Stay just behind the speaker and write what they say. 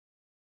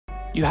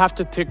You have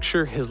to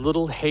picture his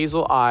little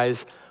hazel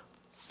eyes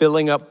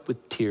filling up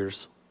with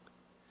tears.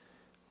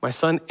 My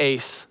son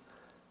Ace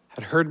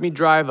had heard me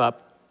drive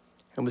up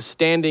and was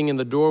standing in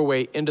the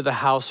doorway into the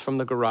house from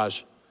the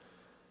garage.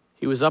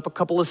 He was up a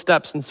couple of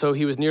steps, and so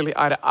he was nearly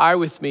eye to eye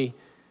with me.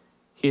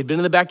 He had been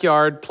in the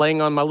backyard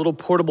playing on my little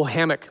portable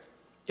hammock.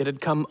 It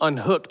had come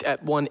unhooked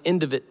at one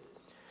end of it,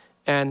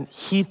 and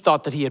he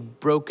thought that he had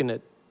broken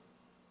it.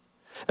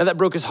 Now that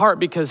broke his heart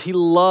because he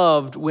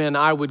loved when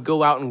I would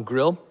go out and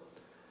grill,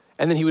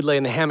 and then he would lay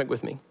in the hammock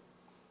with me.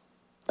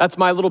 That's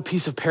my little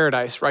piece of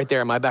paradise right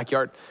there in my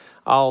backyard.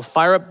 I'll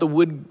fire up the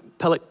wood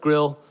pellet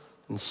grill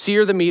and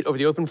sear the meat over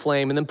the open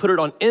flame and then put it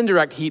on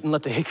indirect heat and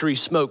let the hickory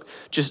smoke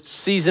just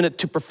season it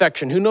to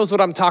perfection. Who knows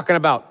what I'm talking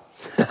about?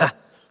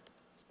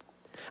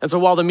 And so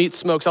while the meat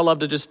smokes, I love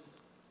to just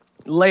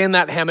lay in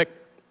that hammock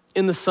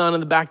in the sun in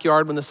the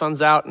backyard when the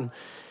sun's out. And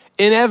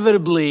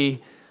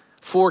inevitably,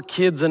 4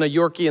 kids and a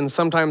Yorkie and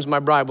sometimes my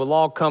bride will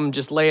all come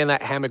just lay in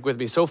that hammock with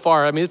me. So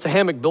far, I mean, it's a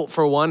hammock built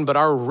for one, but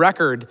our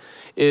record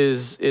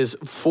is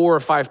 4 or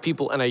 5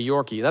 people and a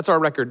Yorkie. That's our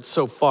record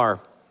so far.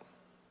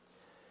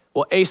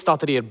 Well, Ace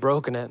thought that he had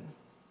broken it.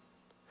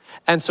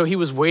 And so he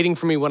was waiting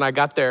for me when I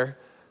got there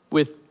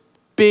with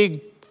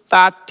big,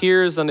 fat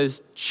tears on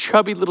his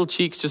chubby little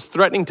cheeks, just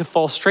threatening to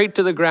fall straight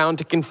to the ground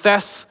to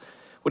confess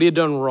what he had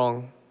done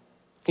wrong.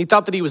 He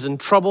thought that he was in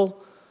trouble.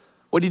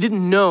 What he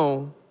didn't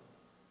know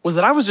was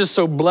that I was just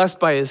so blessed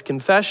by his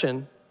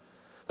confession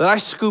that I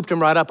scooped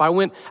him right up. I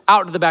went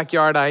out to the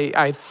backyard,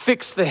 I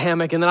fixed the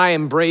hammock, and then I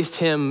embraced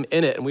him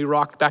in it, and we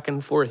rocked back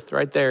and forth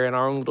right there in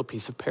our own little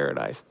piece of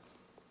paradise.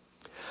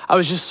 I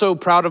was just so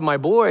proud of my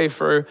boy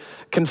for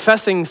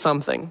confessing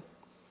something.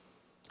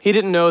 He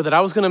didn't know that I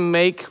was going to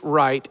make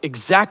right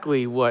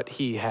exactly what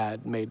he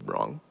had made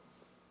wrong,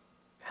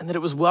 and that it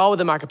was well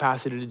within my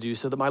capacity to do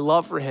so, that my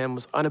love for him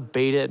was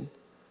unabated.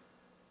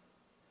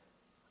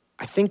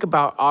 I think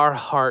about our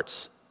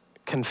hearts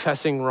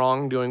confessing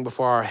wrongdoing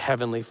before our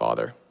Heavenly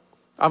Father.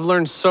 I've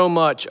learned so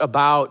much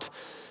about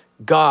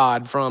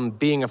God from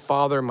being a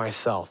father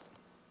myself.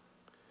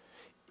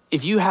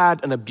 If you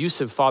had an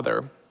abusive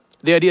father,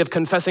 the idea of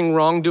confessing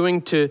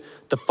wrongdoing to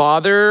the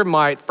father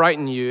might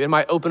frighten you. It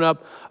might open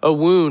up a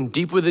wound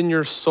deep within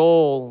your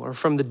soul or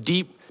from the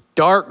deep,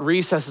 dark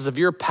recesses of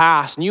your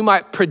past. And you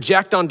might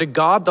project onto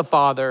God the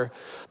Father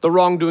the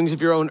wrongdoings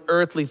of your own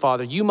earthly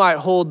father. You might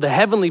hold the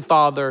Heavenly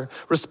Father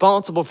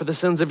responsible for the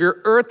sins of your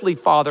earthly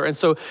father. And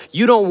so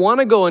you don't want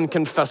to go and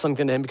confess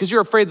something to him because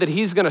you're afraid that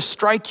he's going to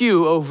strike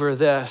you over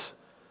this.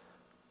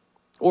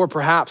 Or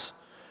perhaps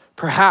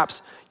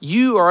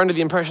you are under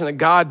the impression that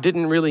God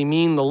didn't really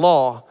mean the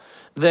law,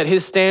 that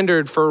his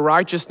standard for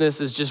righteousness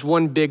is just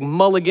one big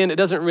mulligan. It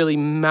doesn't really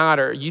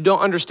matter. You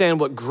don't understand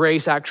what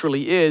grace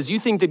actually is. You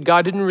think that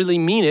God didn't really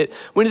mean it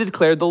when he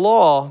declared the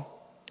law.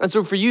 And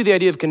so for you, the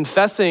idea of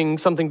confessing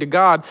something to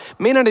God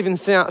may not even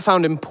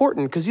sound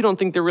important because you don't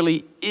think there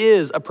really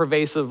is a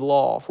pervasive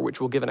law for which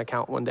we'll give an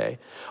account one day.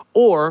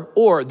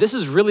 Or this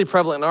is really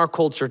prevalent in our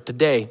culture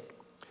today.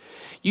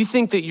 You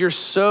think that you're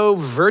so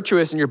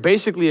virtuous and you're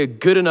basically a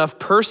good enough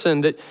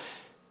person that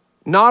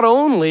not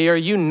only are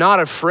you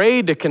not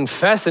afraid to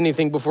confess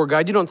anything before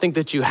God, you don't think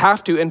that you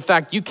have to. In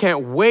fact, you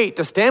can't wait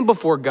to stand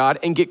before God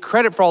and get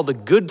credit for all the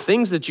good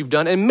things that you've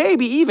done and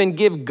maybe even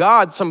give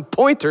God some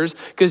pointers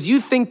because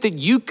you think that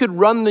you could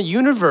run the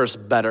universe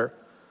better.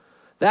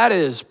 That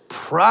is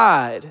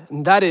pride,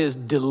 and that is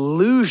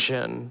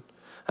delusion.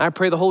 And I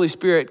pray the Holy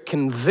Spirit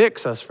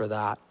convicts us for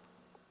that.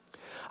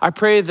 I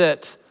pray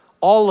that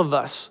all of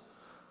us,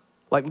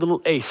 like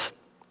little Ace,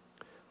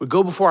 would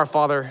go before our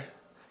Father,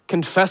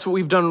 confess what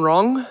we've done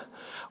wrong,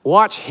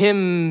 watch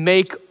him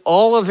make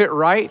all of it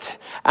right,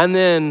 and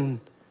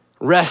then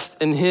rest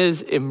in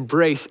his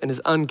embrace and his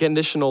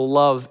unconditional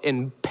love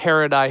in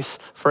paradise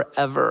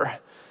forever.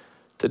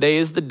 Today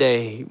is the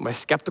day, my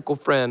skeptical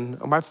friend,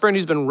 or my friend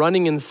who's been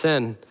running in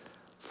sin,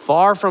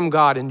 far from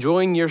God,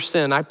 enjoying your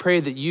sin, I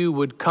pray that you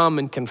would come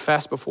and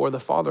confess before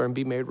the Father and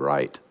be made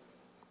right.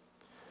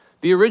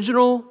 The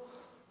original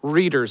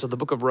readers of the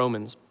book of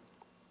Romans,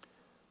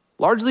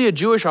 largely a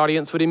Jewish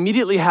audience, would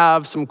immediately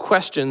have some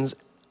questions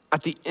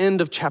at the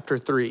end of chapter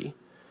 3.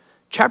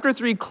 Chapter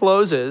 3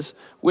 closes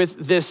with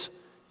this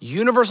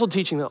universal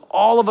teaching that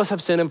all of us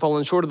have sinned and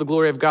fallen short of the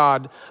glory of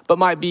God, but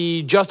might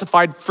be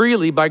justified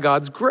freely by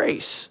God's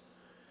grace.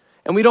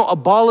 And we don't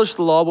abolish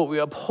the law, but we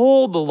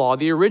uphold the law.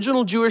 The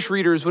original Jewish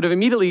readers would have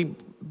immediately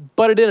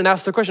butted in and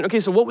asked the question,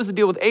 okay, so what was the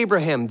deal with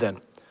Abraham then?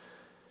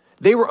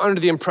 They were under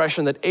the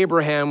impression that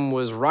Abraham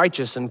was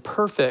righteous and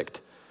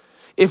perfect.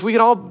 If we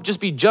could all just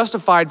be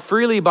justified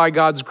freely by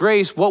God's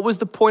grace, what was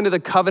the point of the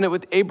covenant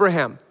with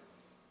Abraham?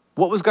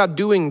 What was God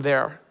doing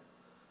there?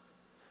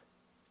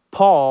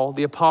 Paul,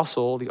 the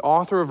apostle, the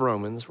author of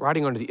Romans,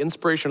 writing under the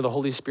inspiration of the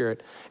Holy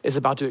Spirit, is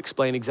about to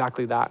explain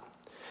exactly that.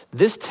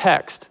 This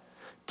text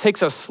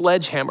takes a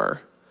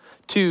sledgehammer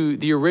to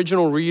the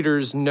original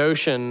reader's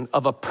notion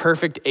of a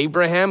perfect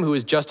Abraham who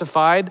is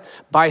justified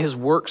by his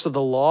works of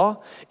the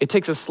law. It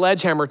takes a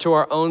sledgehammer to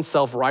our own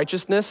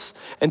self-righteousness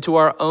and to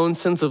our own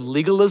sense of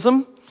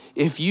legalism.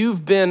 if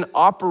you've been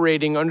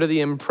operating under the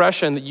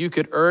impression that you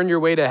could earn your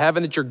way to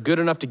heaven, that you're good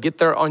enough to get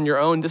there on your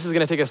own, this is going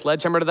to take a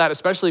sledgehammer to that,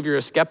 especially if you're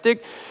a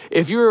skeptic.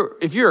 If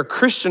you're a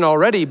Christian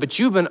already, but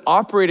you've been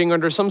operating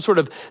under some sort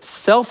of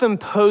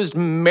self-imposed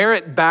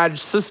merit badge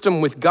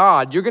system with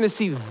God, you're going to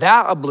see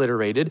that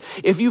obliterated.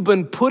 If you've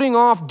been putting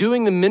off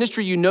doing the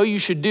ministry you know you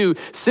should do,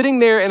 sitting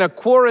there in a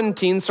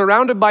quarantine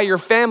surrounded by your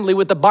family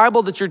with the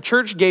Bible that your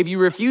church gave you,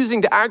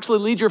 refusing to actually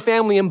lead your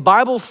family in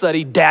Bible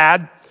study,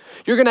 Dad,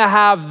 you're going to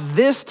have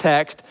this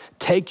text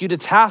take you to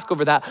task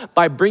over that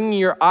by bringing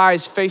your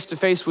eyes face to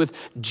face with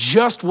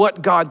just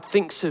what God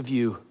thinks of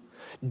you,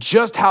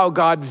 just how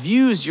God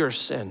views your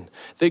sin,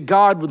 that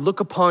God would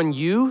look upon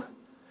you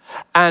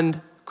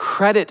and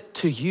credit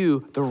to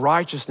you the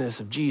righteousness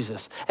of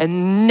Jesus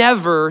and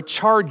never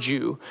charge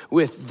you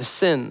with the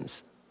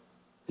sins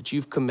that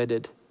you've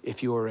committed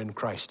if you are in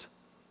Christ.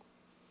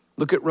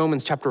 Look at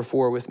Romans chapter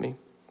 4 with me.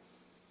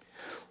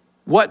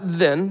 What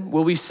then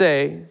will we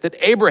say that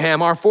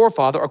Abraham, our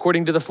forefather,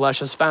 according to the flesh,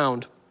 has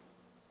found?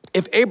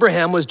 If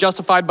Abraham was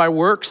justified by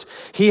works,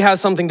 he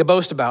has something to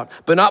boast about,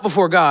 but not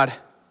before God.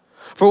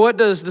 For what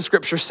does the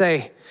scripture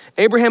say?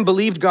 Abraham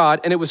believed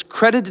God, and it was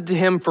credited to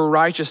him for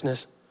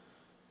righteousness.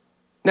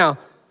 Now,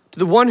 to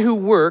the one who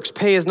works,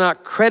 pay is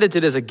not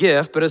credited as a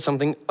gift, but as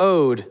something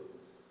owed.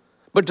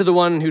 But to the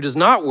one who does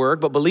not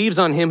work, but believes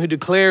on him who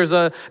declares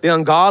the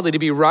ungodly to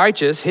be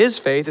righteous, his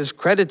faith is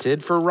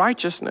credited for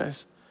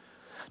righteousness.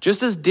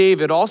 Just as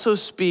David also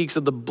speaks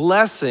of the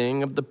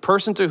blessing of the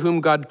person to whom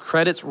God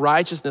credits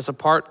righteousness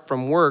apart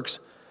from works,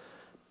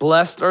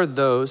 blessed are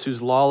those whose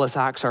lawless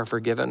acts are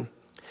forgiven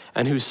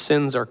and whose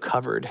sins are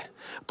covered.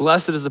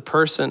 Blessed is the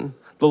person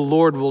the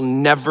Lord will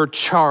never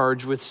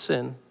charge with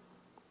sin.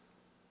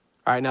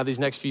 All right, now these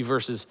next few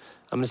verses,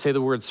 I'm going to say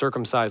the word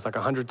circumcised like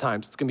 100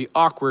 times. It's going to be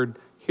awkward.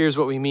 Here's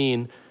what we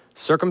mean.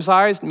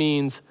 Circumcised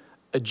means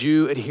a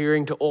Jew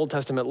adhering to Old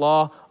Testament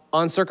law.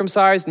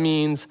 Uncircumcised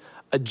means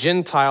a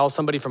Gentile,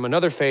 somebody from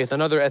another faith,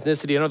 another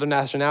ethnicity, another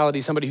nationality,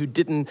 somebody who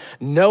didn't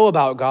know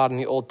about God in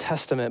the Old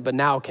Testament, but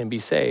now can be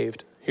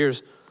saved.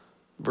 Here's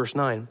verse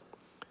 9.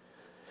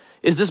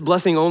 Is this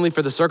blessing only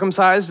for the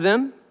circumcised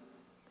then?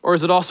 Or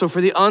is it also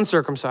for the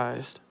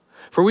uncircumcised?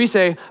 For we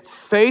say,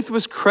 faith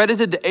was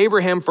credited to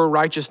Abraham for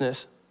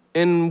righteousness.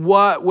 In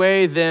what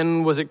way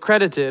then was it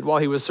credited? While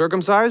he was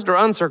circumcised or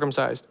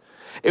uncircumcised?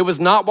 It was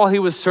not while he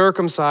was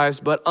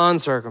circumcised, but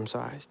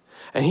uncircumcised.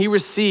 And he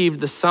received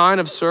the sign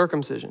of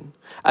circumcision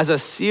as a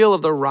seal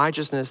of the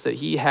righteousness that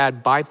he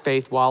had by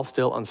faith while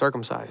still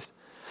uncircumcised.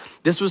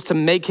 This was to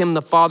make him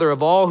the father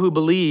of all who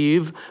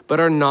believe but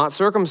are not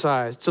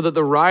circumcised, so that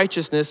the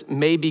righteousness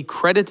may be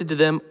credited to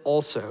them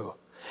also.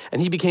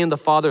 And he became the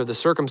father of the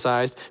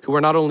circumcised, who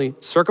are not only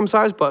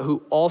circumcised, but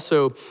who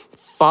also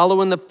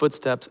follow in the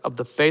footsteps of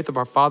the faith of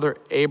our father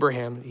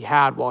Abraham he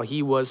had while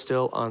he was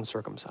still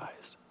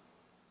uncircumcised.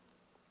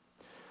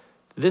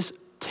 This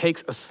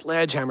takes a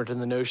sledgehammer to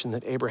the notion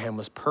that Abraham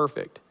was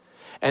perfect.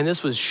 And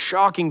this was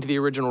shocking to the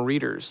original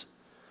readers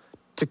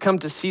to come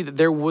to see that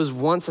there was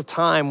once a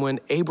time when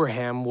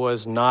Abraham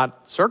was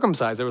not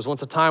circumcised. There was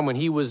once a time when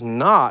he was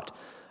not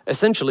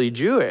essentially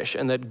Jewish,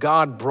 and that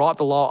God brought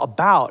the law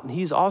about. And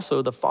he's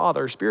also the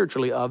father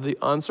spiritually of the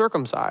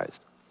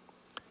uncircumcised.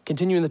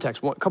 Continue in the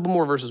text, a couple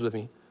more verses with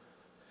me.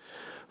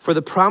 For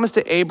the promise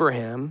to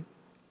Abraham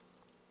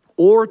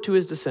or to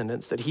his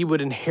descendants that he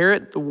would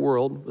inherit the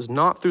world was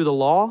not through the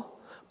law,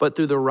 but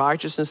through the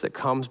righteousness that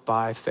comes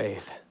by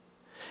faith.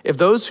 If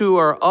those who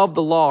are of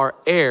the law are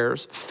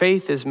heirs,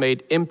 faith is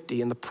made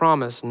empty and the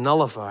promise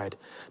nullified,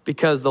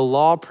 because the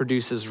law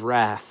produces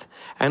wrath.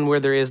 And where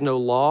there is no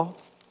law,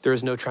 there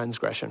is no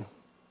transgression.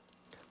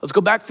 Let's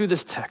go back through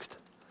this text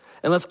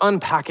and let's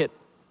unpack it,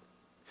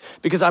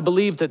 because I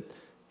believe that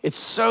it's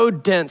so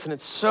dense and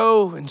it's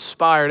so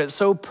inspired, it's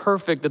so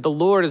perfect that the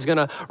Lord is going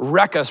to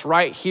wreck us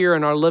right here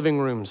in our living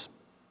rooms.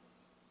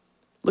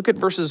 Look at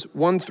verses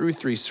 1 through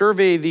 3.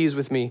 Survey these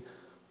with me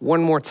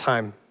one more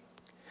time.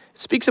 It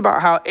speaks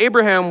about how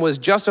Abraham was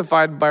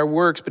justified by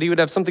works, but he would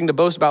have something to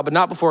boast about, but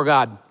not before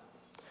God.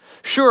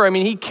 Sure, I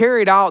mean, he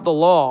carried out the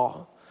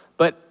law,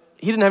 but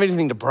he didn't have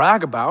anything to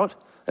brag about,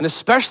 and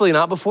especially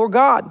not before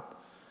God.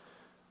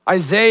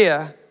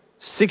 Isaiah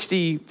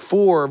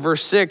 64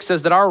 verse 6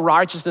 says that our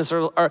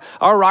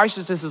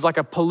righteousness is like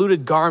a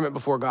polluted garment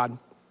before God.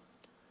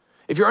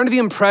 If you're under the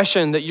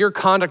impression that your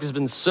conduct has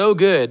been so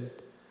good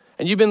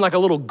and you've been like a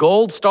little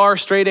gold star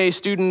straight A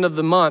student of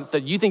the month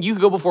that you think you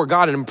could go before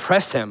God and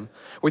impress him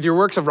with your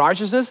works of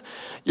righteousness,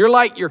 you're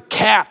like your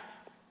cat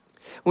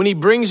when he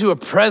brings you a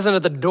present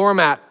at the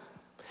doormat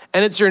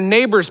and it's your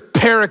neighbor's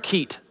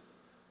parakeet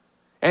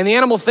and the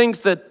animal thinks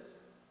that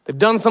they've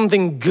done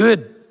something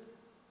good.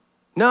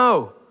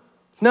 No,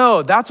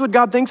 that's what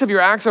God thinks of your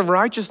acts of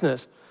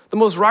righteousness. The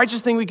most righteous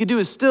thing we could do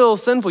is still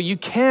sinful. You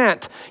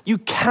cannot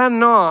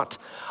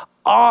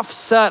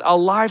offset a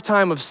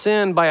lifetime of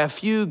sin by a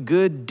few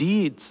good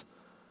deeds.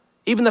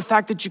 Even the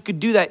fact that you could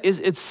do that is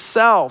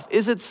itself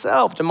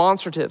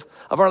demonstrative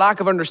of our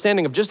lack of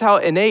understanding of just how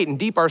innate and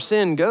deep our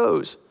sin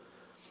goes.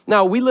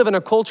 Now, we live in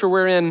a culture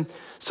wherein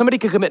somebody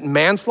could commit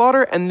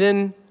manslaughter and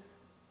then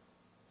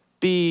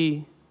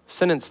be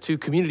sentenced to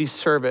community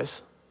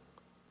service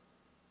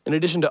in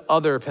addition to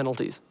other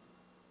penalties.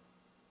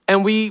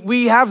 And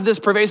we have this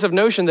pervasive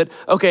notion that,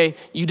 okay,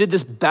 you did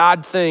this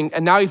bad thing,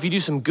 and now if you do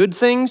some good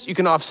things, you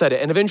can offset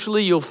it. And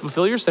eventually you'll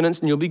fulfill your sentence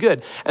and you'll be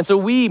good. And so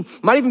we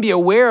might even be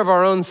aware of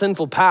our own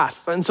sinful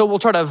past. And so we'll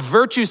try to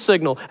virtue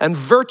signal and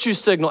virtue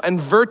signal and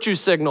virtue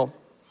signal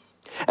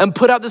and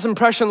put out this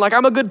impression like,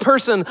 I'm a good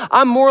person,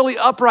 I'm morally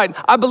upright,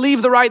 I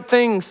believe the right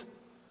things.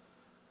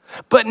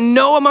 But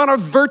no amount of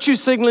virtue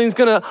signaling is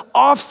gonna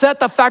offset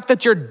the fact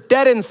that you're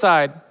dead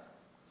inside.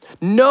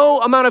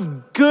 No amount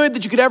of good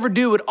that you could ever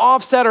do would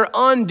offset or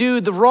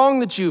undo the wrong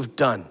that you've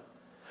done.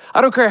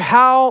 I don't care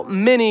how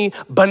many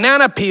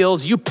banana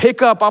peels you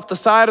pick up off the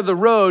side of the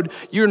road,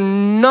 you're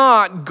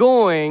not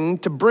going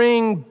to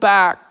bring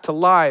back to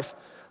life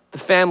the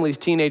family's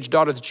teenage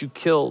daughter that you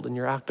killed in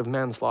your act of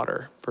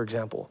manslaughter, for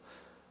example.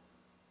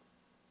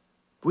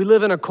 We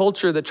live in a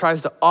culture that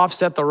tries to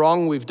offset the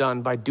wrong we've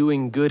done by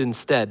doing good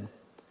instead.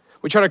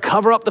 We try to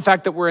cover up the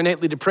fact that we're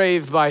innately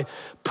depraved by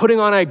putting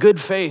on a good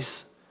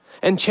face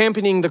and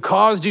championing the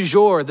cause du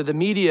jour that the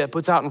media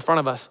puts out in front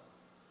of us.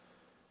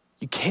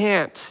 You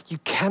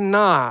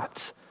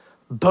cannot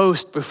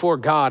boast before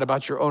God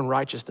about your own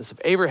righteousness. If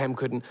Abraham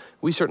couldn't,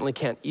 we certainly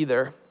can't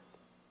either.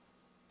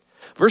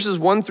 Verses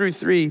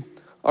 1-3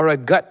 are a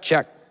gut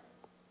check.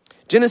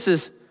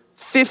 Genesis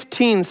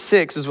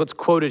 15:6 is what's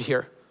quoted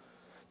here,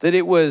 that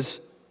it was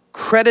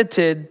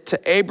credited to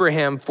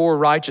Abraham for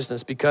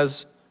righteousness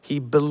because he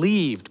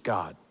believed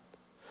God.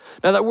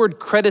 Now that word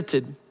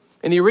credited,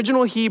 in the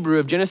original Hebrew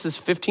of Genesis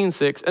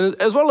 15:6,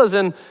 and as well as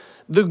in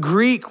the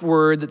Greek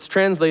word that's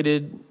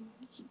translated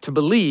to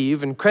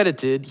believe and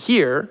credited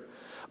here,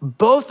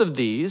 both of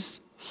these,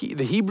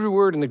 the Hebrew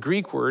word and the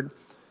Greek word,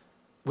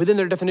 within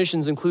their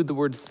definitions include the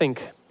word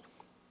think.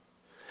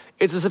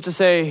 It's as if to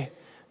say,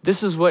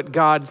 this is what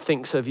God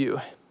thinks of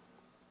you.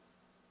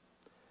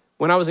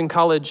 When I was in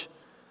college,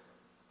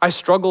 I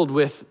struggled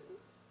with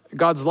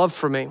God's love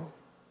for me.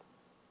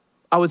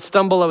 I would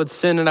stumble, I would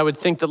sin, and I would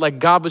think that like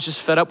God was just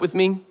fed up with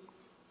me.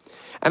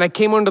 And I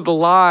came under the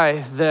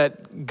lie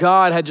that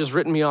God had just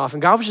written me off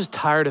and God was just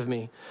tired of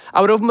me.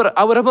 I would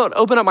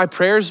open up my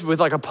prayers with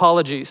like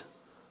apologies.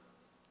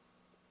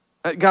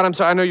 God, I'm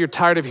sorry, I know you're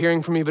tired of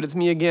hearing from me, but it's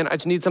me again. I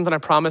just need something, I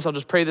promise. I'll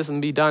just pray this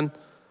and be done.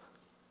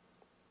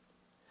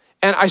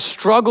 And I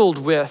struggled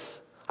with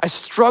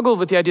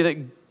the idea that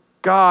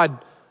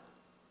God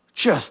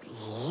just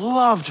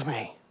loved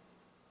me.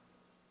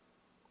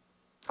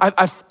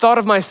 I've thought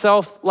of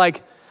myself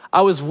like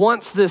I was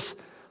once this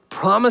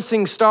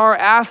promising star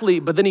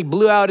athlete, but then he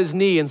blew out his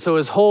knee, and so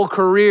his whole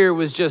career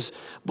was just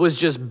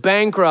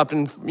bankrupt.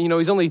 And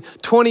he's only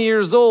 20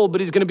 years old, but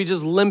he's going to be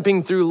just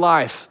limping through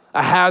life.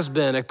 A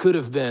has-been, a could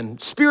have been.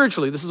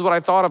 Spiritually, this is what I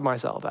thought of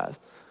myself as.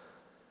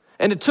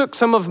 And it took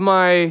some of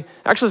my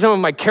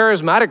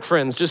charismatic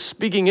friends just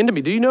speaking into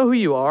me. Do you know who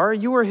you are?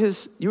 You are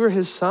his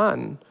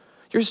son.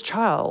 You're his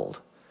child.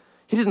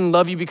 He didn't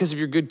love you because of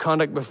your good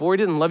conduct before. He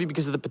didn't love you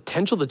because of the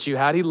potential that you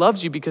had. He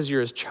loves you because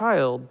you're his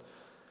child.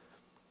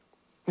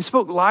 He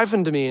spoke life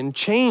into me and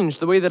changed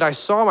the way that I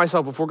saw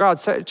myself before God,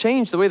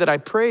 changed the way that I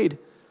prayed.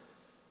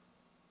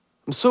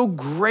 I'm so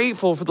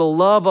grateful for the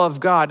love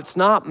of God. It's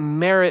not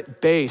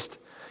merit-based.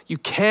 You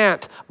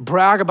can't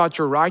brag about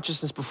your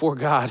righteousness before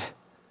God.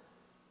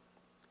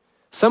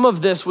 Some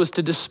of this was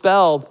to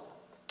dispel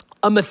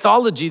a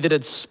mythology that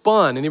had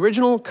spun. In the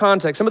original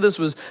context, some of this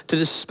was to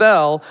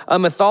dispel a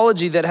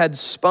mythology that had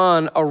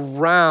spun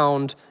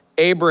around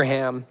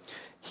Abraham.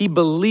 He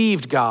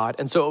believed God,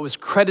 and so it was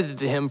credited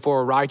to him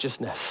for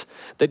righteousness.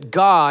 That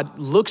God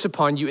looks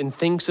upon you and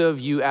thinks of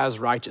you as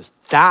righteous.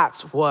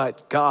 That's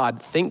what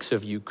God thinks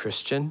of you,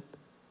 Christian.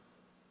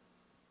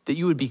 That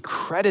you would be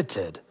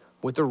credited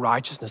with the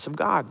righteousness of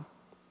God.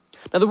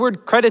 Now, the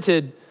word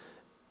credited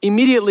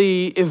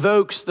immediately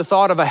evokes the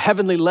thought of a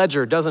heavenly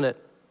ledger, doesn't it?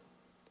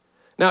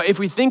 Now, if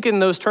we think in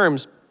those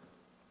terms,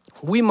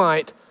 we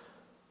might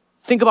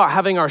think about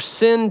having our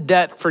sin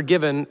debt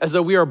forgiven as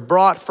though we are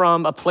brought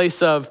from a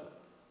place of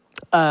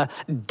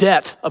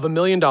debt of $1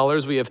 million.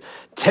 We have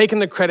taken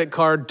the credit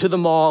card to the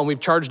mall and we've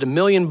charged $1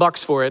 million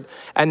for it.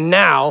 And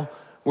now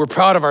we're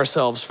proud of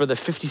ourselves for the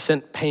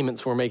 50-cent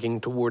payments we're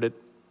making toward it.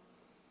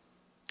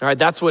 All right,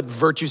 that's what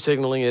virtue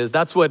signaling is.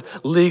 That's what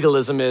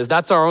legalism is.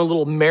 That's our own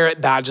little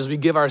merit badges we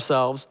give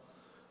ourselves.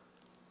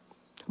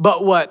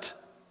 But what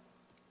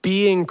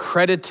being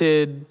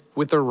credited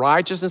with the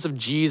righteousness of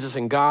Jesus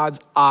in God's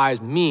eyes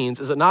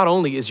means is that not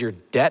only is your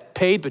debt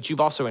paid, but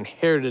you've also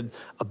inherited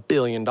 $1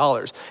 billion.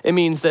 It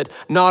means that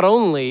not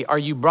only are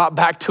you brought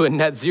back to a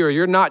net zero,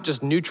 you're not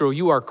just neutral,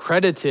 you are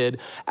credited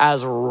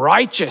as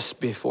righteous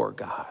before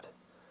God.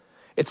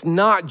 It's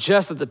not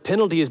just that the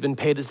penalty has been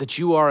paid, it's that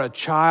you are a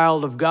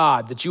child of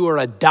God, that you are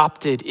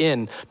adopted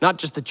in, not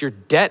just that your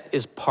debt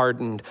is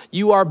pardoned.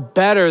 You are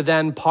better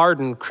than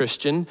pardoned,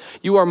 Christian.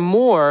 You are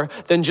more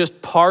than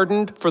just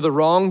pardoned for the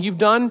wrong you've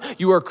done.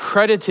 You are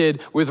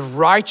credited with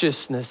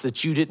righteousness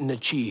that you didn't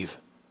achieve.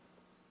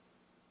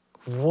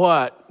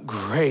 What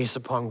grace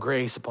upon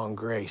grace upon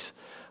grace.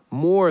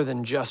 more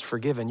than just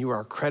forgiven. You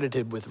are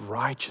credited with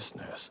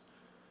righteousness.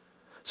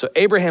 So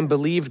Abraham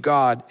believed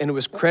God, and it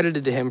was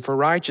credited to him for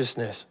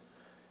righteousness.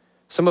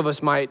 Some of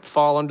us might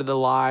fall under the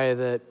lie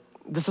that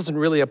this doesn't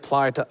really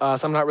apply to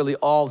us. I'm not really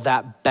all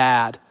that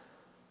bad.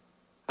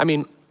 I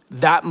mean,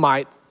 that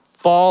might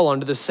fall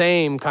under the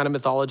same kind of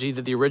mythology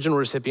that the original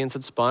recipients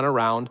had spun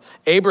around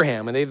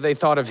Abraham. And they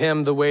thought of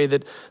him the way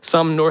that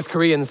some North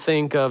Koreans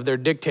think of their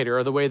dictator,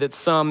 or the way that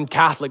some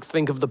Catholics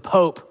think of the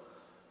Pope. All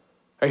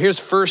right, here's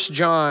 1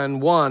 John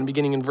 1,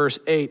 beginning in verse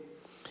 8.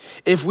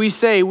 If we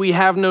say we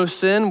have no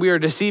sin, we are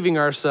deceiving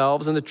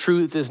ourselves, and the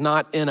truth is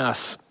not in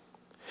us.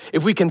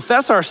 If we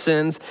confess our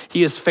sins,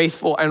 he is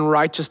faithful and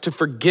righteous to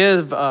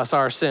forgive us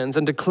our sins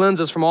and to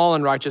cleanse us from all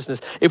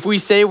unrighteousness. If we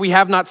say we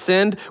have not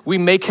sinned, we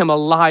make him a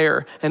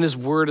liar, and his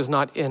word is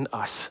not in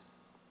us.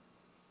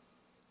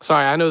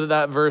 Sorry, I know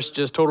that verse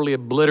just totally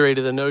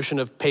obliterated the notion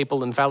of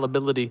papal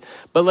infallibility,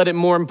 but let it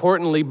more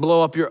importantly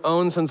blow up your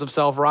own sense of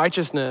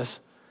self-righteousness.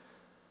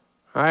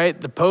 All right,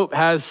 the Pope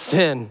has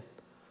sin.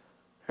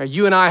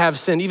 You and I have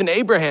sin. Even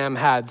Abraham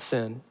had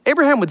sin.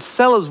 Abraham would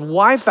sell his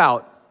wife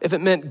out if it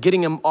meant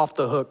getting him off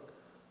the hook.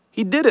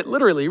 He did it,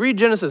 literally. Read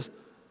Genesis.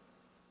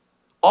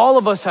 All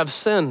of us have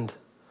sinned,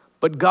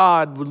 but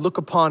God would look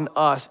upon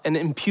us and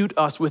impute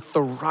us with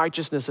the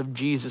righteousness of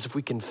Jesus if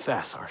we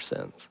confess our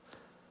sins.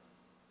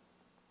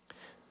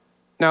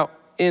 Now,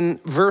 in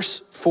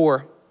verse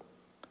 4,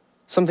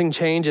 something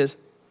changes.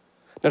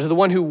 Now, to the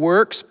one who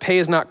works, pay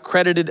is not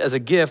credited as a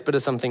gift, but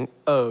as something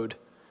owed.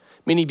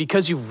 Meaning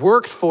because you've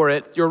worked for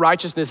it, your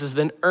righteousness is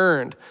then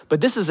earned.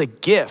 But this is a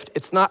gift.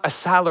 It's not a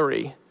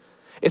salary.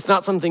 It's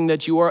not something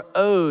that you are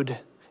owed.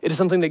 It is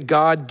something that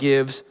God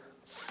gives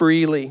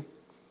freely.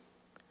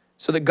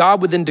 So that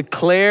God would then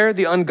declare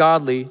the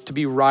ungodly to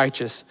be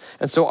righteous.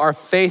 And so our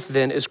faith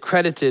then is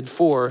credited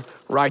for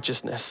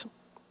righteousness.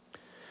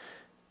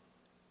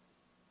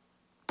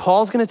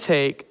 Paul's going to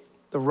take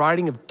the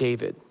writing of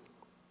David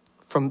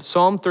from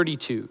Psalm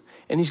 32,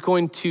 and he's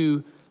going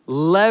to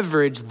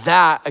leverage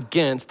that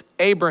against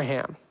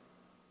Abraham.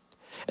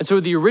 And so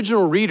the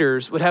original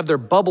readers would have their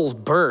bubbles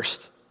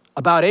burst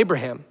about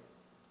Abraham.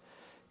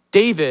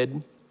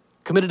 David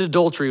committed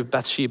adultery with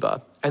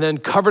Bathsheba and then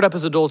covered up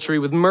his adultery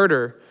with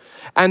murder.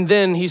 And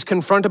then he's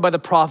confronted by the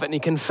prophet and he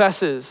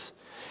confesses.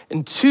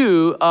 And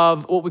two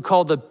of what we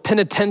call the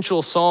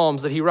penitential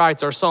psalms that he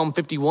writes are Psalm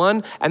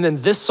 51 and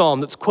then this psalm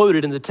that's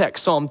quoted in the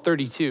text, Psalm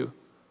 32.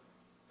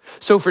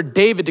 So for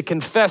David to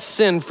confess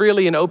sin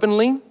freely and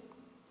openly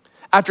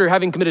after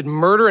having committed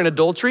murder and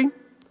adultery,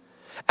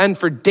 and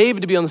for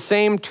David to be on the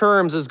same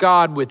terms as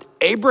God with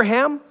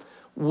Abraham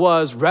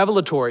was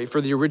revelatory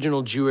for the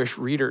original Jewish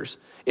readers.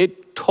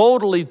 It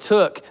totally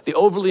took the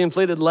overly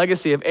inflated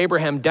legacy of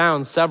Abraham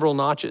down several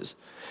notches.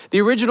 The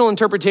original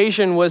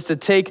interpretation was to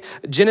take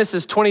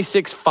Genesis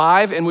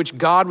 26:5, in which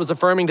God was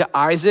affirming to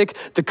Isaac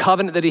the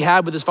covenant that he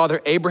had with his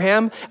father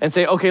Abraham, and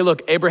say, okay,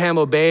 look, Abraham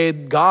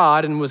obeyed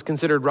God and was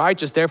considered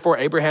righteous, therefore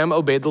Abraham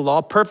obeyed the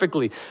law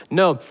perfectly.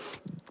 No,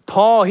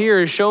 Paul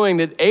here is showing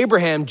that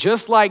Abraham,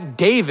 just like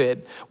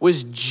David,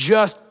 was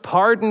just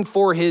pardoned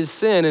for his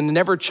sin and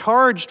never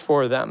charged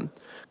for them.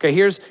 Okay,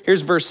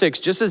 here's verse 6.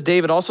 Just as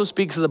David also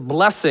speaks of the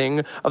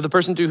blessing of the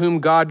person to whom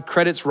God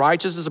credits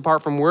righteousness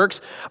apart from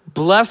works,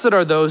 blessed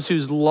are those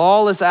whose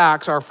lawless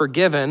acts are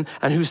forgiven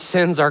and whose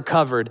sins are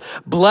covered.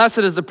 Blessed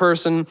is the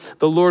person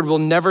the Lord will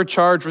never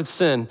charge with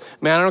sin.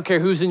 Man, I don't care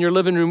who's in your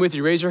living room with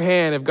you. Raise your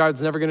hand if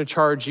God's never going to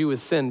charge you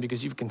with sin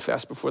because you've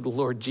confessed before the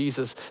Lord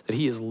Jesus that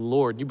he is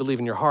Lord. You believe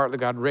in your heart that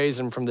God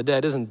raised him from the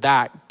dead. Isn't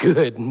that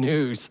good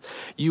news?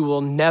 You will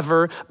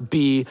never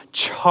be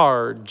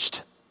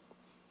charged.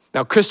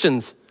 Now,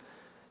 Christians,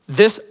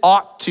 this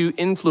ought to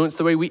influence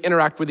the way we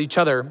interact with each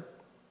other.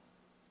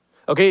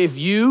 Okay, if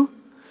you,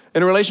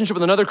 in a relationship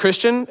with another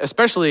Christian,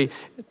 especially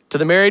to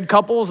the married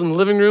couples in the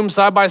living room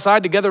side by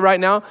side together right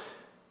now,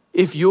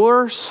 if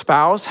your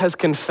spouse has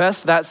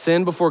confessed that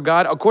sin before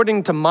God,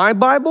 according to my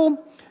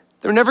Bible,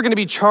 they're never going to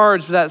be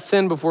charged with that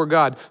sin before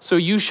God. So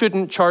you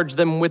shouldn't charge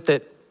them with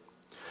it.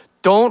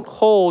 Don't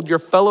hold your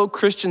fellow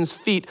Christian's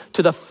feet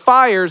to the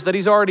fires that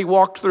he's already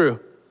walked through.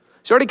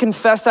 He's already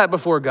confessed that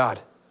before God.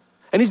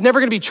 And he's never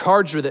going to be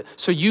charged with it.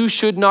 So you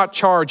should not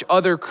charge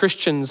other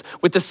Christians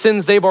with the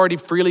sins they've already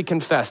freely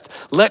confessed.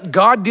 Let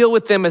God deal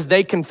with them as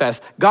they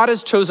confess. God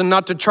has chosen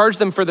not to charge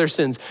them for their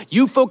sins.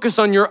 You focus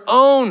on your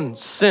own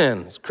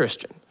sins,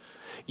 Christian.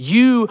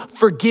 You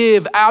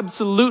forgive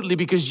absolutely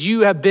because you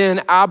have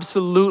been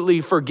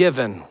absolutely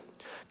forgiven.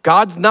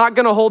 God's not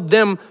going to hold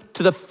them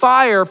to the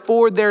fire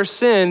for their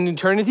sin in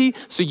eternity,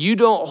 so you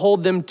don't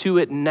hold them to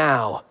it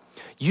now.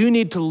 You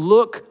need to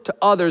look to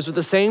others with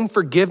the same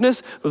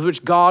forgiveness with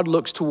which God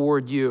looks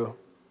toward you.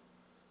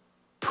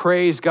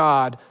 Praise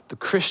God, the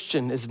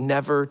Christian is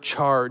never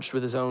charged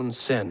with his own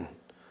sin.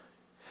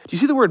 Do you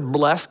see the word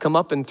blessed come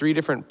up in 3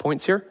 different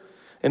points here?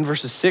 In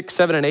verses 6,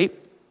 7, and 8?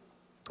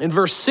 In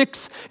verse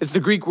 6, it's the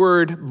Greek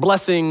word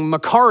blessing,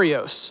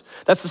 makarios.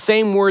 That's the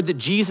same word that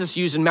Jesus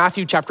used in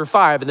Matthew chapter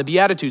 5 in the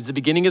Beatitudes, the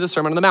beginning of the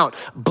Sermon on the Mount.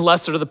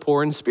 Blessed are the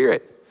poor in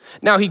spirit.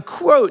 Now he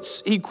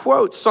quotes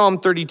Psalm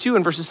 32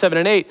 in verses 7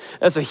 and 8.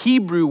 That's a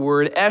Hebrew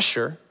word,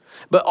 esher,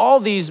 but all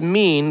these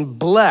mean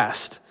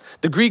blessed.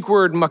 The Greek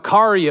word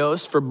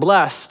makarios for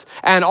blessed,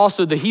 and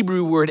also the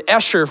Hebrew word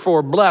esher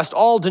for blessed,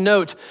 all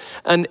denote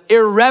an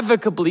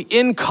irrevocably,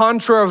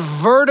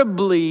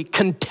 incontrovertibly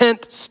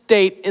content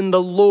state in the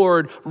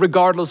Lord,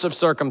 regardless of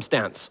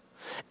circumstance.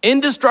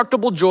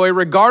 Indestructible joy,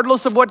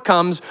 regardless of what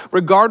comes,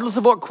 regardless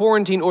of what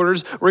quarantine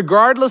orders,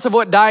 regardless of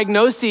what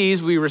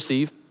diagnoses we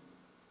receive.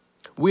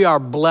 We are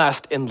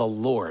blessed in the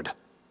Lord.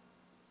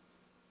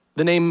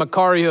 The name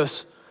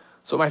Makarios,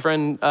 so my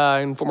friend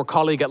and former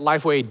colleague at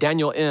Lifeway,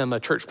 Daniel M., a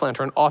church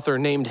planter and author,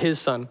 named his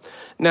son.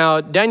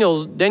 Now,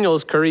 Daniel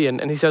is Korean,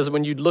 and he says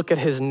when you look at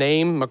his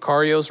name,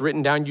 Makarios,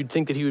 written down, you'd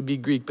think that he would be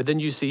Greek, but then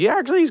you see, yeah,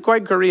 actually he's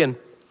quite Korean.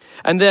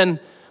 And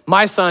then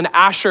my son,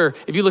 Asher,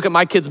 if you look at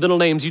my kids' middle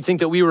names, you'd think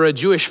that we were a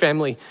Jewish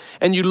family.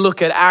 And you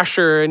look at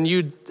Asher,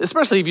 and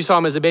especially if you saw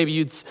him as a baby,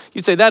 you'd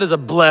say, that is a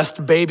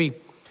blessed baby.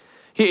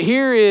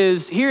 Here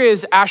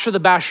is Asher the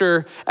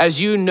Basher as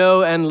you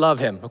know and love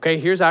him. Okay,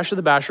 here's Asher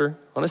the Basher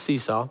on a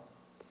seesaw.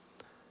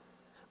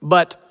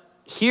 But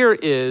here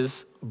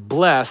is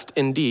blessed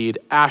indeed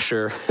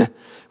Asher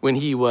when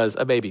he was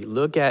a baby.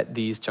 Look at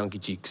these chunky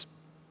cheeks.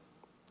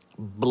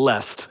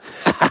 Blessed.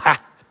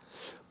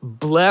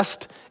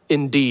 Blessed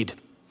indeed.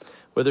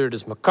 Whether it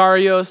is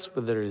Makarios,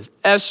 whether it is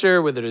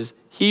Esher, whether it is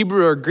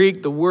Hebrew or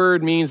Greek, the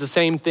word means the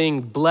same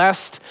thing.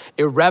 Blessed,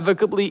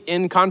 irrevocably,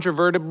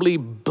 incontrovertibly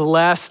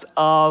blessed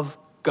of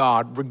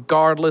God,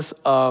 regardless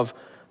of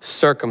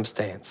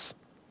circumstance.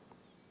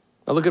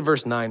 Now look at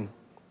verse 9.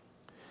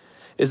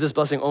 Is this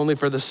blessing only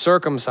for the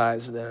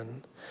circumcised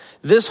then?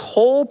 This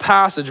whole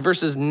passage,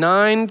 verses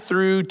 9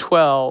 through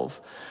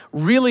 12,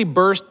 really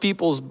burst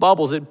people's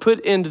bubbles. It put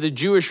into the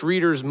Jewish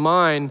reader's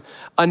mind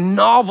a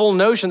novel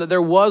notion that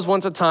there was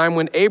once a time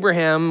when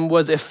Abraham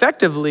was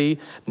effectively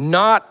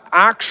not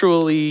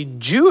actually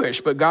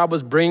Jewish, but God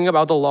was bringing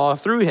about the law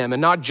through him,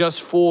 and not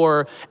just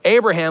for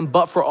Abraham,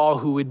 but for all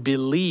who would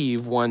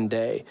believe one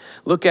day.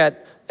 Look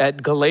at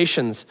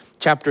Galatians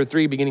chapter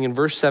 3, beginning in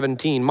verse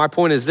 17. My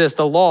point is this: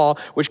 the law,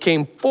 which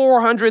came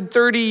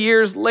 430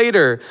 years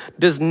later,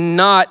 does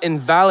not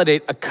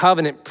invalidate a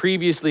covenant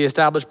previously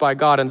established by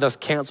God and thus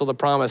cancel the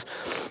promise.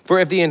 For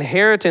if the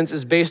inheritance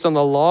is based on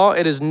the law,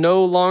 it is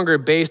no longer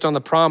based on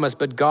the promise,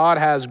 but God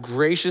has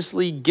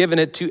graciously given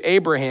it to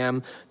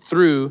Abraham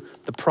through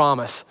the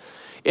promise.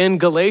 In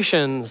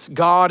Galatians,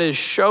 God is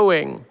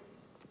showing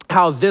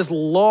how this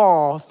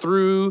law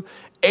through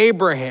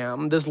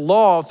Abraham, this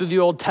law through the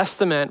Old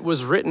Testament,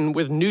 was written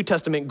with New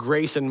Testament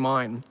grace in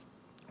mind.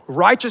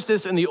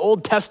 Righteousness in the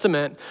Old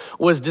Testament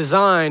was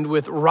designed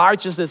with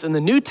righteousness in the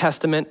New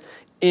Testament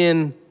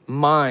in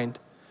mind.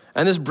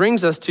 And this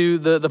brings us to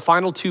the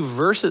final two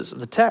verses of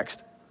the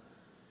text.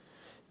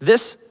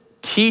 This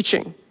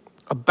teaching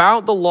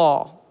about the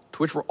law, to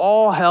which we're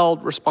all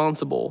held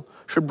responsible,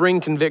 should bring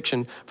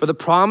conviction. For the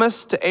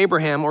promise to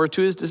Abraham or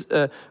to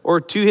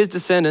his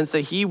descendants that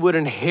he would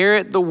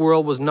inherit the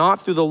world was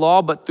not through the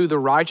law, but through the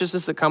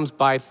righteousness that comes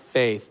by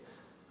faith.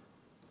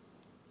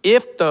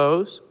 If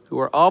those who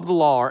are of the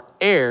law are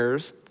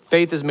heirs,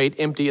 faith is made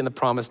empty and the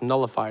promise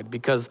nullified,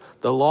 because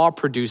the law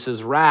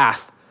produces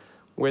wrath.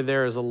 Where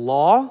there is a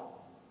law,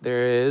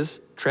 there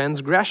is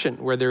transgression.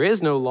 Where there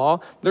is no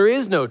law, there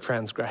is no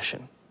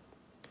transgression.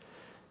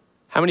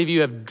 How many of you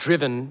have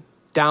driven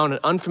down an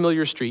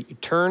unfamiliar street? You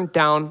turn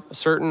down a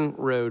certain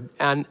road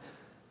and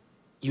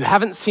you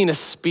haven't seen a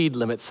speed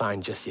limit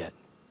sign just yet.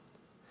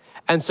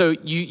 And so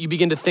you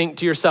begin to think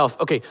to yourself,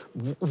 okay,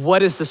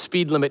 what is the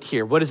speed limit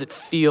here? What does it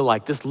feel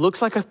like? This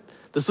looks like a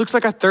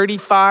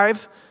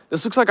 35.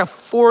 This looks like a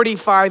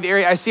 45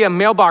 area. I see a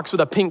mailbox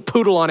with a pink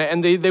poodle on it,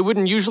 and they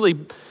wouldn't usually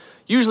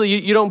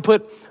you don't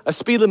put a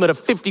speed limit of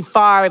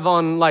 55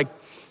 on like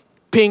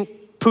pink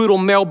poodle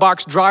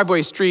mailbox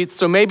driveway streets,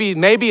 so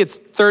maybe it's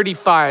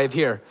 35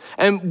 here.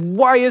 And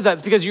why is that?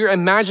 It's because you're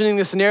imagining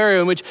the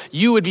scenario in which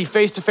you would be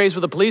face to face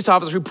with a police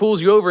officer who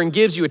pulls you over and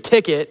gives you a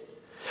ticket.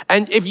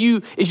 And if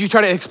you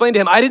try to explain to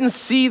him, I didn't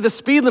see the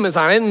speed limit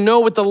sign, I didn't know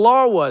what the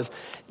law was.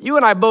 You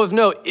and I both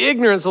know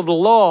ignorance of the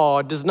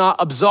law does not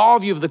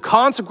absolve you of the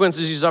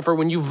consequences you suffer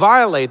when you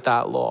violate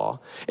that law.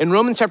 In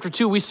Romans chapter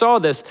 2, we saw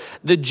this.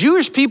 The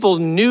Jewish people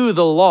knew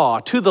the law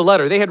to the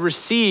letter. They had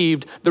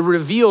received the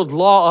revealed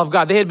law of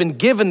God. They had been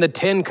given the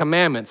 10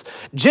 commandments.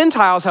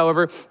 Gentiles,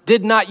 however,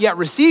 did not yet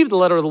receive the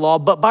letter of the law,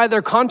 but by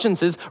their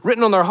consciences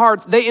written on their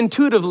hearts, they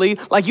intuitively,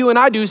 like you and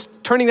I do,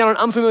 turning down an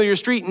unfamiliar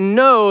street,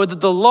 know that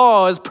the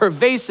law is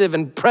pervasive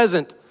and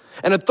present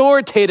and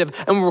authoritative,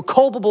 and we're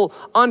culpable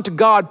unto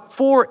God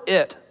for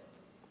it.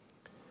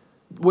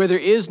 Where there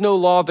is no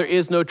law, there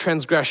is no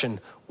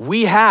transgression.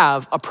 We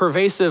have a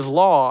pervasive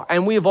law,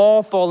 and we've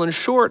all fallen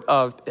short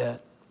of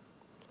it.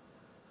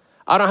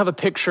 I don't have a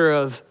picture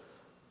of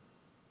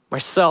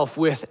myself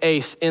with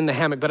Ace in the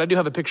hammock, but I do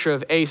have a picture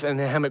of Ace in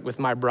the hammock with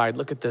my bride.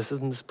 Look at this,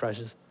 isn't this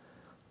precious?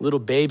 Little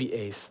baby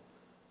Ace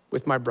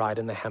with my bride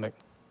in the hammock.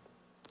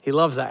 He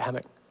loves that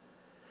hammock.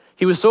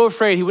 He was so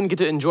afraid he wouldn't get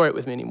to enjoy it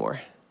with me anymore.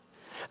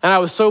 And I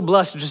was so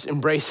blessed to just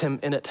embrace him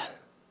in it.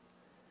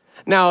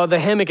 Now, the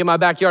hammock in my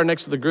backyard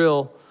next to the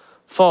grill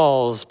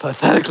falls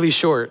pathetically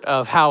short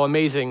of how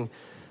amazing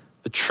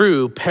the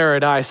true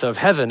paradise of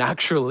heaven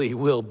actually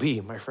will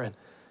be, my friend.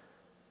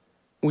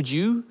 Would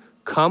you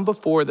come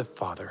before the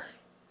Father?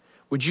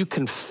 Would you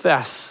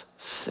confess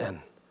sin?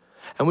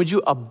 And would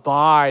you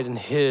abide in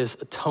his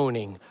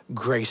atoning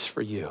grace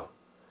for you?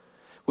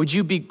 Would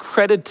you be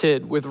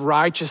credited with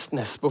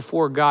righteousness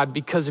before God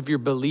because of your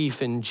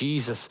belief in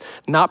Jesus,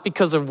 not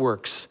because of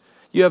works?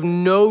 You have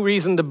no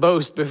reason to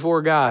boast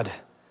before God.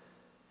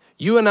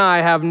 You and I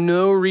have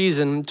no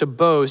reason to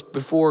boast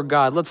before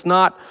God. Let's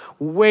not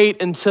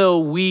wait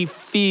until we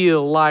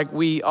feel like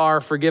we are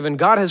forgiven.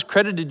 God has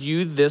credited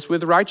you this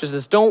with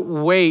righteousness.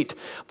 Don't wait,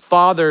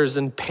 fathers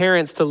and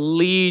parents, to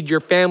lead your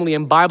family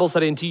in Bible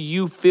study until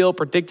you feel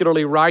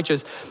particularly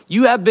righteous.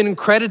 You have been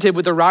credited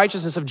with the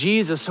righteousness of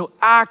Jesus, so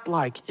act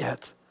like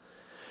it.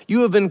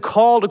 You have been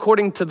called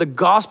according to the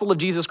gospel of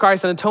Jesus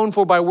Christ and atoned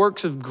for by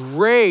works of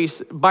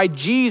grace by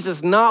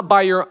Jesus, not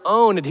by your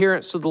own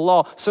adherence to the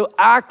law. So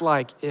act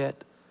like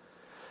it.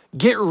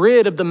 Get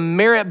rid of the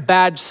merit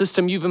badge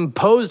system you've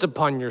imposed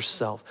upon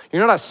yourself.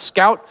 You're not a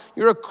scout,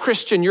 you're a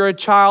Christian, you're a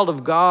child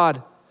of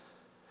God.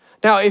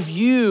 Now, if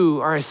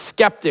you are a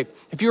skeptic,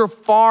 if you're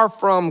far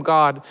from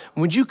God,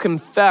 would you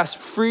confess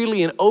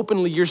freely and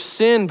openly your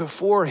sin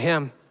before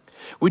him?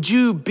 Would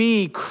you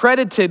be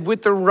credited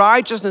with the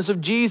righteousness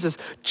of Jesus,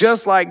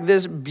 just like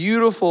this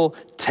beautiful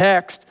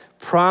text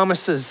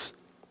promises?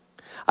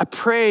 I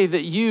pray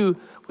that you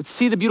would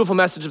see the beautiful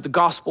message of the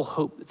gospel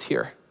hope that's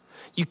here.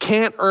 You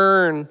can't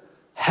earn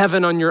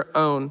heaven on your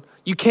own.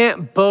 You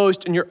can't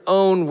boast in your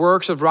own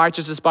works of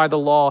righteousness by the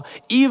law.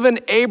 Even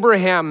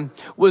Abraham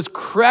was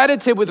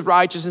credited with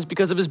righteousness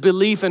because of his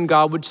belief in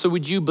God. So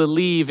would you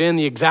believe in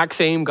the exact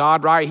same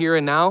God right here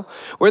and now?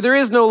 Where there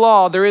is no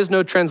law, there is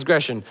no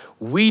transgression.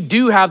 We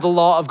do have the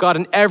law of God,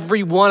 and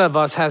every one of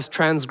us has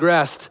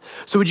transgressed.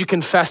 So would you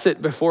confess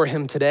it before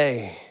him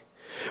today?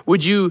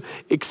 Would you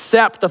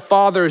accept the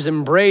Father's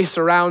embrace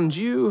around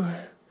you?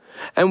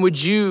 And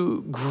would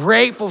you,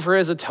 grateful for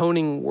his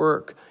atoning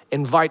work,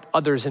 invite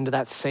others into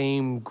that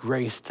same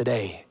grace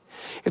today?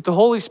 If the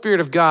Holy Spirit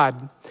of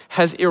God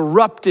has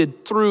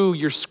erupted through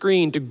your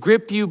screen to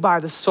grip you by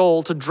the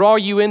soul, to draw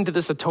you into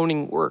this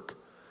atoning work,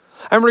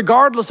 and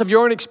regardless of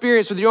your own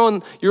experience with your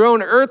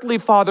own earthly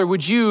father,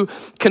 would you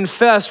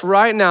confess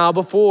right now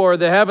before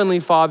the heavenly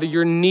Father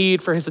your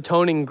need for his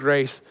atoning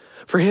grace,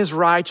 for his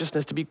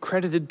righteousness to be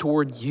credited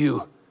toward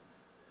you?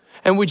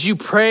 And would you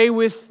pray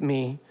with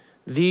me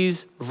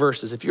these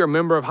verses? If you're a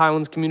member of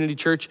Highlands Community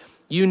Church,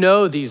 you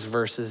know these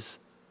verses.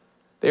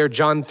 They are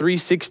John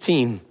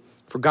 3:16.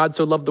 For God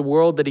so loved the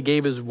world that he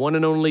gave his one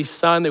and only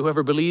Son, that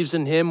whoever believes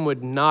in him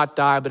would not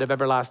die but have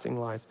everlasting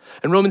life.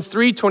 And Romans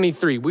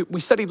 3:23, we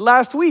studied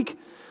last week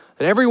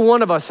that every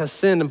one of us has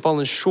sinned and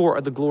fallen short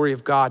of the glory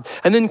of God.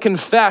 And then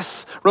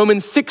confess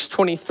Romans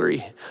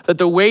 6:23, that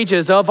the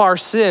wages of our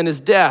sin is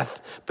death,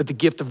 but the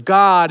gift of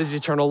God is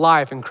eternal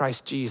life in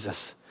Christ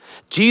Jesus.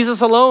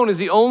 Jesus alone is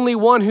the only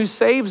one who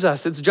saves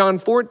us. It's John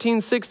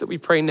 14:6 that we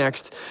pray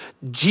next.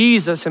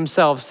 Jesus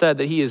himself said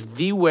that he is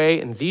the way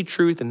and the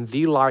truth and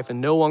the life, and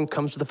no one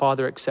comes to the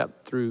Father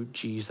except through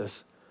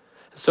Jesus.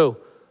 So,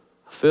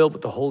 filled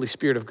with the Holy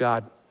Spirit of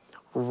God,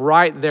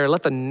 right there,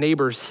 let the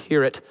neighbors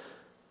hear it.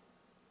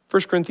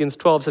 1 Corinthians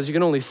 12 says you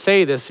can only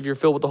say this if you're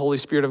filled with the Holy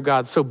Spirit of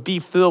God. So be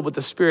filled with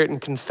the Spirit and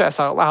confess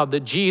out loud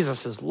that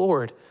Jesus is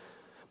Lord.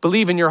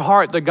 Believe in your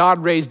heart that God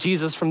raised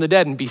Jesus from the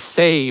dead and be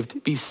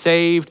saved, be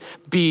saved,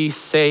 be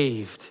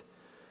saved.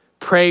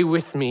 Pray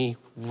with me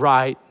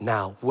right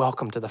now.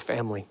 Welcome to the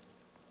family.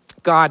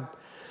 God,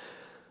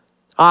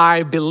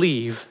 I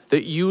believe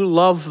that you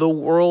love the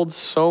world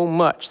so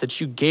much that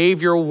you gave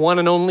your one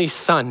and only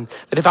Son,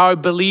 that if I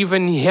would believe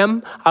in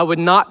him, I would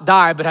not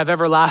die but have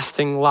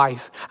everlasting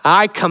life.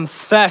 I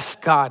confess,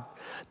 God,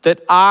 that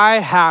I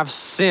have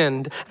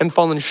sinned and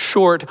fallen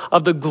short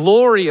of the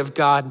glory of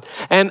God.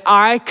 And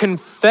I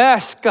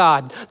confess,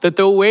 God, that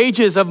the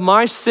wages of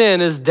my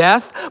sin is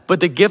death, but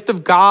the gift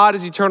of God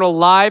is eternal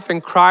life in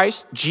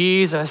Christ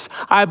Jesus.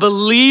 I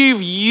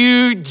believe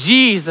you,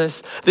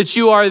 Jesus, that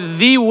you are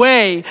the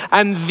way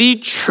and the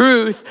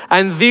truth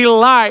and the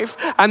life.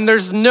 And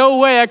there's no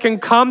way I can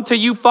come to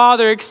you,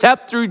 Father,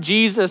 except through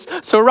Jesus.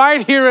 So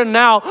right here and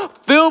now,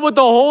 filled with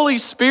the Holy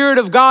Spirit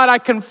of God, I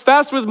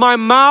confess with my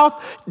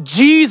mouth,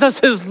 Jesus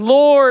is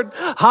Lord.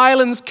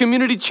 Highlands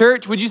Community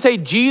Church, would you say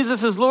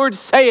Jesus is Lord?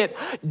 Say it.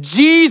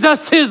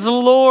 Jesus is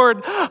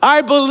Lord.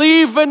 I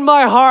believe in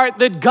my heart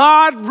that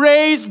God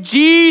raised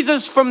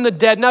Jesus from the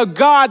dead. Now,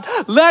 God,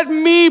 let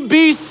me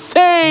be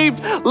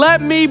saved.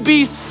 Let me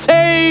be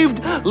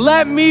saved.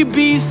 Let me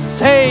be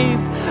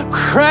saved.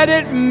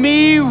 Credit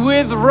me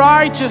with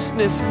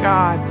righteousness,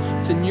 God.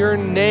 It's in your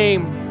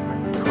name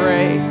I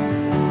pray.